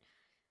I've read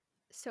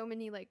so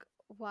many like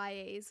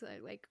YAs,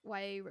 like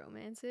YA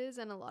romances,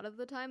 and a lot of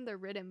the time they're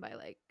written by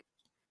like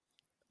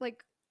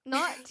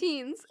not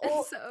teens. And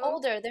so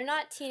older, they're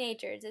not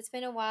teenagers. It's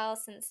been a while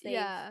since they've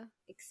yeah.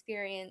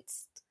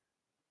 experienced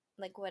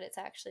like what it's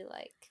actually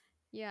like.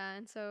 Yeah,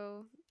 and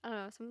so I don't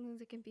know,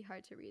 sometimes it can be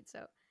hard to read.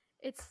 So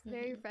it's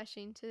very Hmm.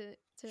 refreshing to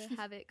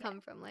have it Yeah,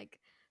 come from like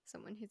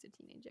someone who's a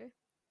teenager.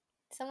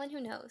 someone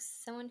who knows,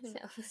 someone who So,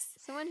 knows.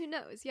 someone who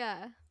knows,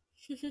 yeah.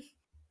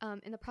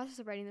 In the process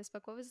of writing this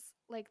book, what was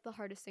like the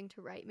hardest thing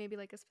to write? Maybe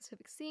like a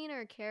specific scene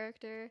or a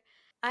character?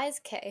 Eyes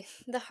K.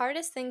 The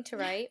hardest thing to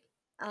write,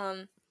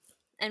 um,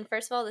 and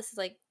first of all, this is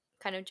like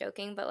kind of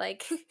joking, but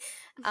like,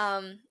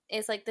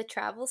 is like the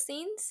travel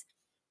scenes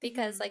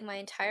because Mhm. like my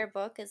entire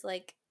book is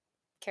like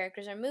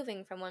characters are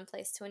moving from one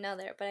place to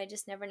another, but I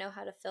just never know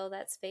how to fill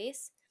that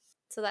space.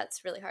 So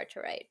that's really hard to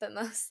write. But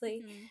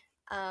mostly, Mhm.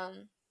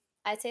 um,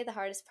 I'd say the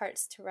hardest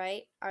parts to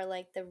write are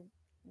like the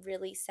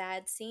really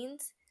sad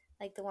scenes,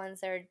 like the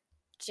ones that are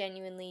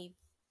genuinely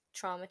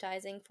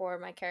traumatizing for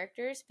my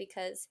characters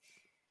because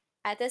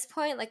at this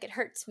point, like it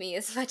hurts me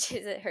as much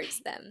as it hurts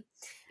them.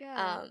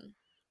 Yeah. Um,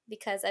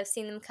 because I've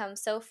seen them come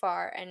so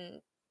far,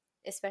 and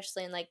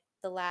especially in like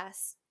the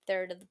last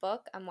third of the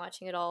book, I'm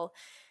watching it all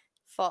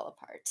fall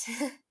apart.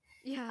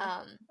 Yeah.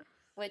 um,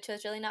 which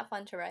was really not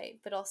fun to write,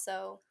 but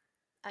also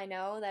I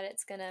know that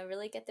it's gonna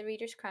really get the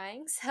readers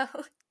crying. So,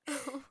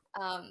 Oh.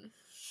 um,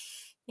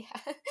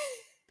 yeah,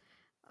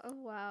 Oh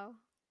wow.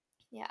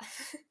 yeah.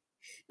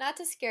 Not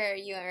to scare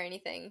you or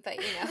anything, but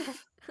you know.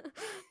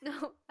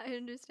 No, I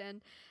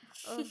understand.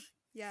 Oh,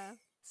 yeah.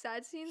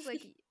 Sad scenes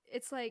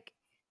it's like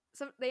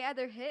some they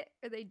either hit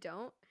or they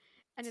don't.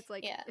 And it's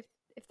like Yeah.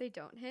 if they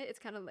don't hit, it's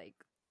kind of like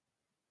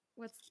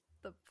what's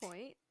the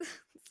point?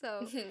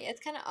 So,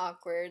 It's kind of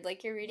awkward.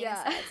 Like you're reading a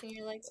yeah. sad scene,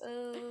 you're like,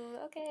 oh,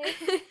 okay.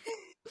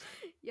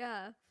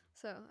 Yeah.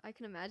 So, I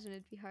can imagine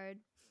it'd be hard.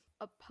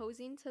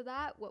 Opposing to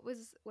that, what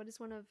is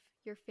one of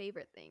your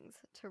favorite things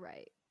to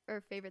write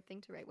or favorite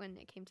thing to write when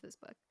it came to this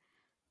book?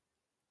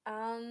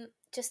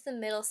 Just the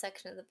middle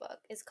section of the book.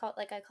 It's called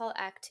like I call it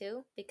Act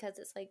Two because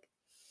it's like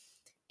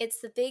it's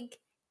the big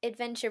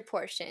adventure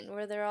portion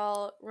where they're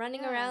all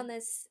running Yeah. around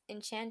this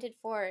enchanted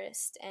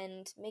forest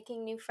and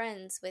making new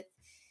friends with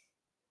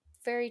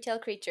fairy tale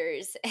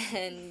creatures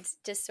and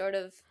just sort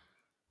of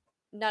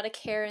not a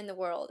care in the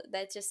world.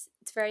 That just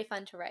it's very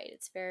fun to write.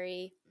 It's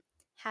very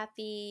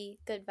happy,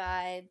 good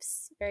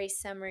vibes, very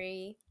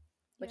summery,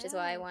 which is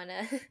why I Yeah. want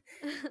to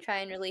try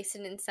and release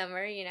it in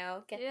summer, you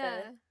know, get the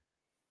Yeah.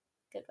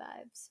 good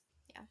vibes.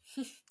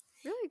 Yeah.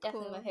 Really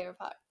Definitely my cool.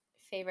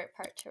 favorite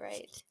part to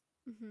write.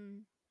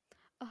 Mhm.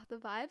 Oh, the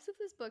vibes of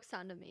this book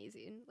sound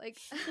amazing. Like,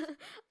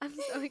 I'm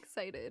so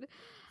excited.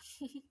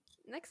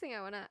 Next thing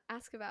I want to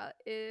ask about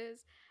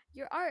is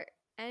your art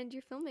and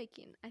your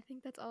filmmaking. I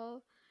think that's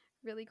all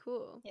really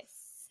cool.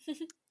 Yes.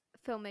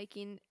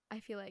 Filmmaking, I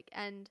feel like,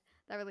 and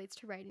that relates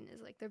to writing,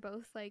 is like they're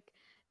both like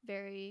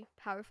very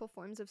powerful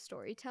forms of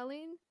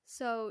storytelling.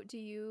 So, do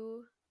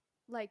you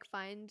like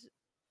find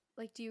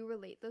do you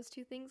relate those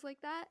two things like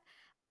that?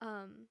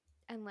 Um,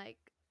 and like,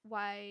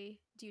 why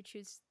do you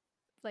choose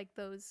like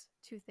those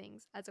two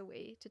things as a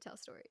way to tell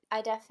stories?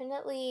 I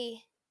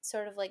definitely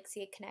sort of like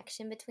see a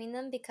connection between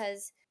them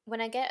because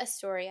when I get a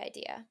story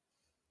idea,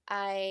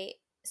 I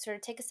sort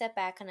of take a step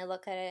back and I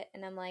look at it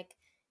and I'm like,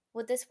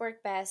 would this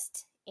work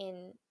best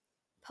in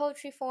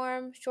poetry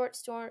form, short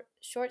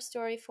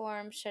story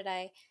form? Should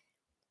I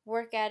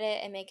work at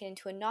it and make it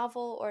into a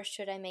novel or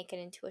should I make it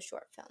into a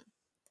short film?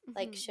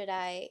 Like Hmm. should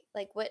I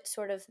like what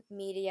sort of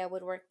media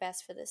would work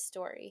best for this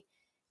story?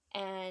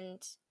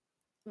 And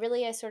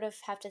really I sort of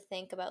have to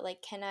think about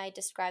like can I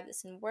describe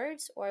this in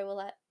words or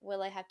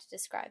will I have to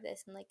describe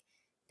this in like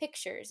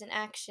pictures and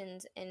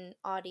actions and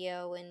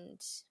audio and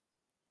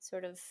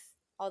sort of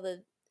all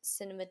the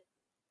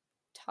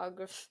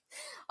cinematography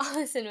all the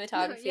No,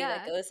 cinematography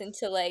that yeah. goes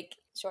into like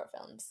short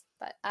films.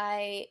 But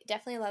I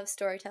definitely love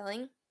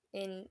storytelling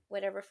in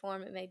whatever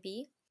form it may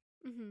be.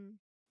 Hmm.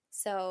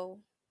 So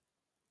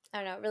I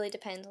don't know, it really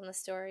depends on the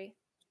story.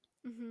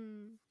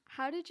 Hmm.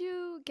 How did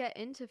you get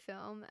into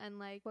film and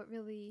like what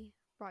really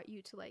brought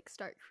you to like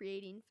start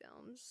creating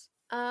films?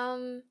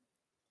 Um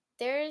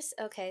there's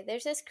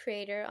this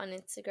creator on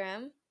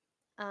Instagram.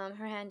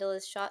 Her handle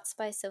is Shots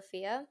by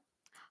Sophia.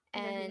 I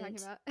know who you're And talking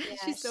about.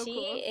 yeah, She's so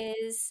cool. she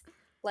is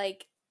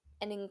like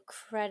an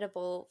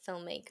incredible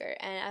filmmaker.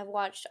 And I've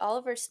watched all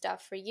of her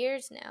stuff for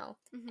years now.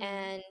 Hmm.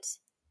 And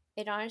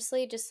it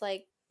honestly just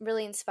like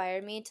really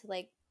inspired me to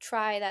like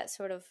try that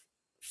sort of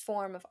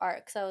form of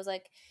art. Because I was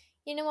like,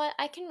 you know what?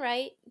 I can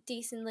write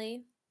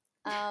decently.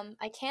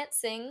 I can't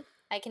sing.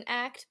 I can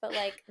act, but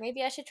like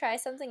maybe I should try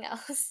something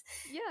else.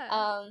 Yeah.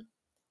 um,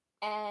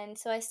 and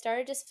so I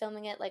started just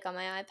filming it like on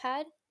my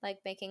iPad, like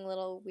making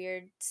little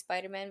weird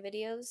Spider-Man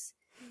videos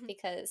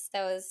because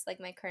that was like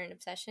my current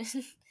obsession.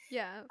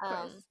 Yeah, of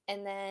course.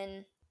 And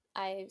then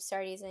I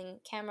started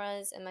using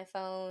cameras and my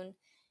phone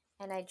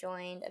and I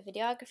joined a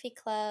videography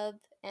club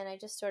and I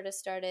just sort of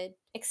started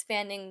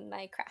expanding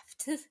my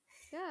craft.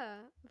 Yeah,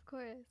 of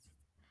course.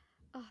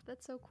 Oh,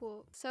 that's so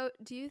cool. So,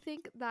 do you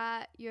think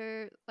that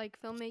your like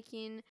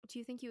filmmaking, do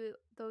you think you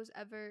those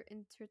ever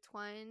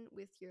intertwine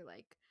with your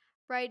like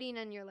writing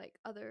and your like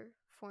other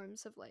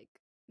forms of like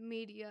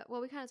media? Well,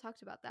 we kind of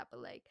talked about that,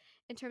 but like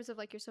in terms of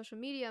like your social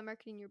media,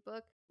 marketing your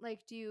book,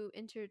 like do you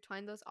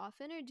intertwine those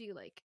often or do you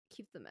like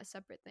keep them as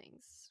separate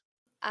things?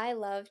 I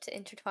love to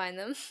intertwine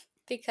them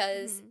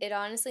because Mhm. it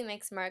honestly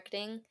makes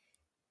marketing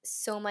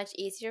so much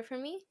easier for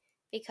me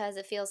because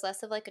it feels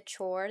less of like a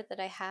chore that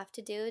I have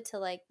to do to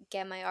like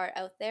get my art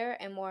out there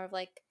and more of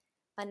like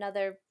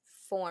another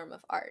form of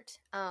art.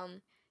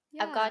 I've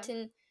Yeah.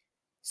 gotten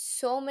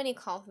so many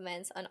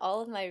compliments on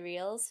all of my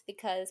reels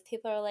because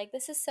people are like,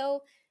 this is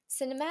so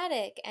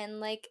cinematic and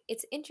like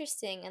it's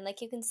interesting and like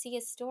you can see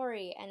a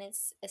story and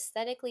it's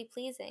aesthetically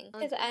pleasing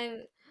because Talented.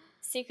 I'm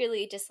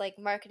secretly just like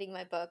marketing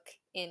my book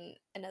in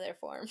another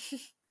form.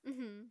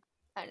 Mhm.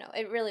 I don't know,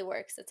 it really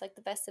works. It's like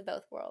the best of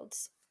both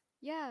worlds.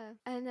 Yeah.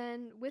 And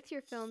then with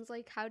your films,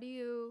 like how do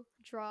you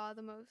draw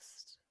the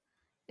most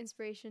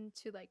inspiration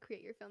to like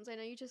create your films? I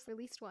know you just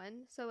released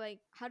one. So like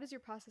how does your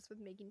process with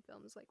making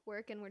films like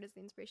work and where does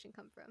the inspiration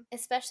come from?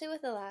 Especially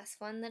with the last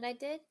one that I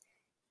did,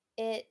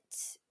 it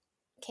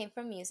came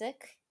from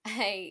music.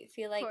 I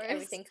feel Of like course.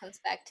 everything comes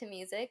back to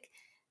music.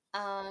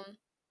 Um,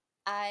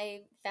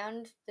 I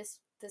found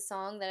the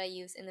song that I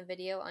use in the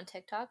video on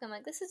TikTok. I'm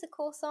like, this is a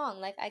cool song.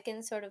 Like I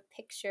can sort of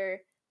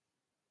picture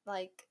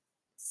like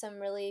some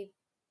really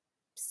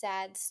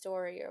sad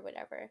story or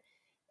whatever.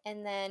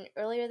 And then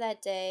earlier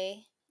that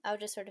day, I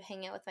was just sort of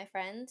hanging out with my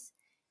friends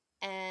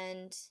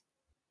and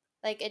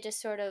like it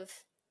just sort of,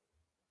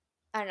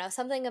 I don't know,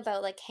 something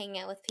about like hanging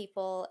out with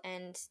people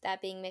and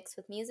that being mixed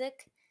with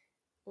music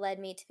led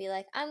me to be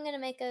like, I'm gonna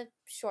make a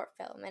short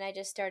film. And I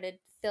just started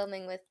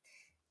filming with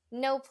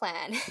no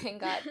plan and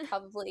got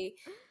probably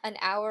an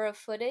hour of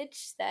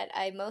footage that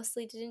I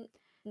mostly didn't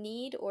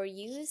need or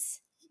use,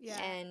 Yeah.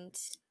 and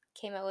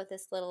came out with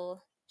this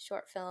little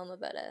short film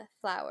about a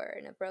flower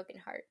and a broken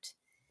heart.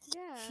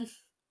 Yeah.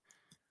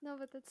 No,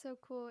 but that's so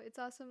cool. It's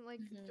awesome. Like,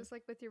 Hmm. just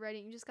like with your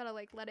writing, you just gotta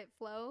like let it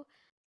flow,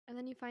 and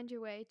then you find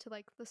your way to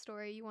like the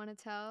story you want to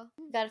tell.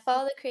 Gotta That's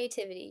follow the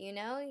creativity, you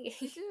know? you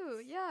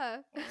do,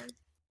 yeah. Yeah.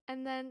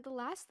 And then the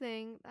last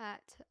thing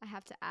that I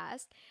have to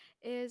ask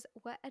is,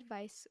 what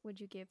advice would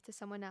you give to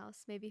someone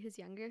else, maybe who's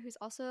younger, who's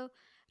also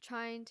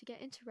trying to get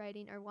into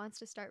writing or wants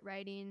to start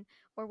writing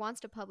or wants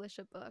to publish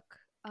a book,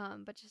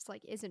 but just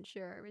like isn't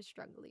sure or is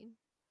struggling?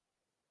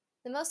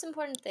 The most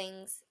important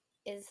things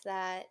is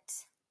that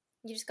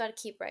you just gotta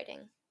keep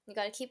writing. You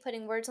gotta keep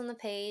putting words on the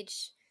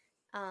page,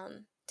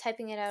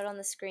 typing it out on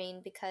the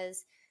screen,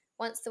 because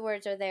once the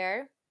words are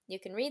there, you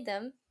can read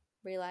them,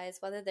 realize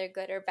whether they're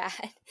good or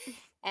bad,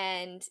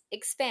 and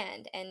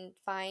expand and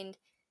find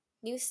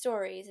new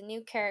stories and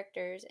new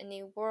characters and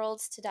new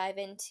worlds to dive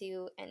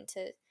into and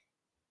to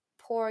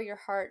pour your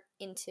heart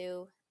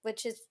into,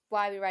 which is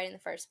why we write in the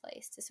first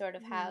place, to sort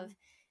of have Hmm.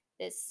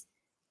 this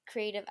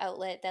creative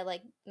outlet that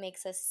like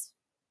makes us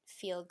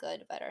feel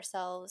good about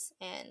ourselves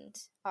and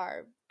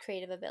our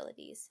creative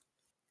abilities.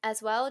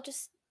 As well,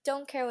 just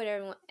don't care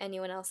what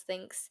anyone else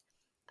thinks.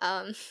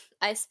 Um,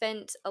 I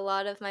spent a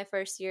lot of my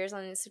first years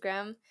on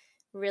Instagram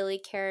really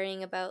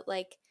caring about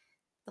like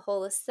the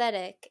whole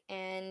aesthetic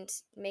and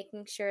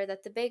making sure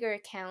that the bigger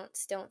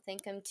accounts don't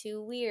think I'm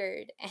too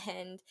weird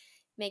and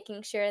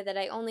making sure that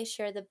I only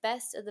share the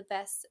best of the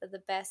best of the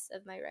best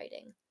of my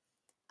writing.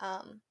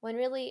 When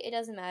really it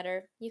doesn't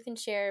matter. You can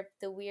share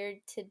the weird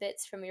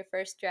tidbits from your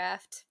first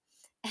draft,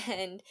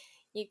 and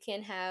you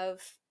can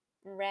have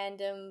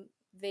random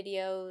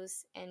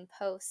videos and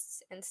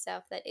posts and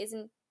stuff that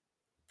isn't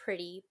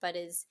pretty but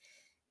is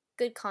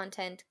good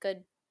content,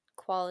 good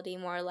quality,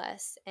 more or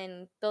less,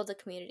 and build a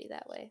community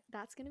that way.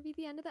 That's going to be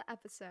the end of the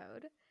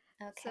episode.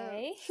 So,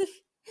 Okay.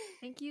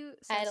 thank you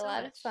I so, had a so lot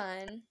of much.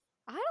 fun.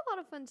 I had a lot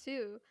of fun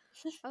too.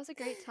 That was a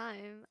great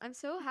time. I'm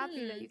so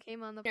happy that Hmm. you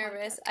came on the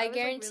Nervous. podcast. I I was like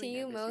really guarantee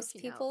you, nervous most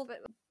reaching out, people but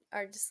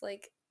are just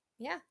like,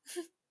 yeah,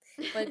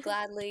 would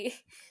gladly,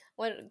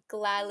 would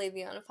gladly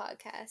be on a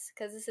podcast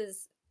because this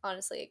is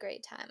honestly a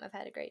great time. I've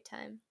had a great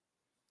time.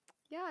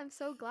 yeah, I'm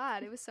so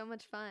glad. It was so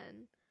much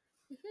fun.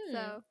 Hmm.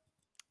 So,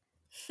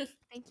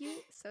 thank you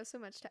so, so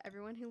much to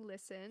everyone who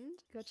listened.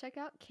 Go check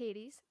out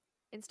Katie's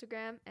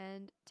Instagram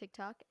and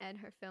TikTok and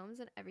her films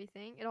and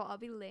everything. It'll all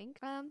be linked.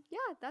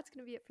 Yeah, that's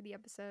going to be it for the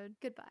episode.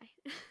 Goodbye.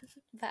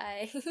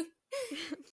 Bye.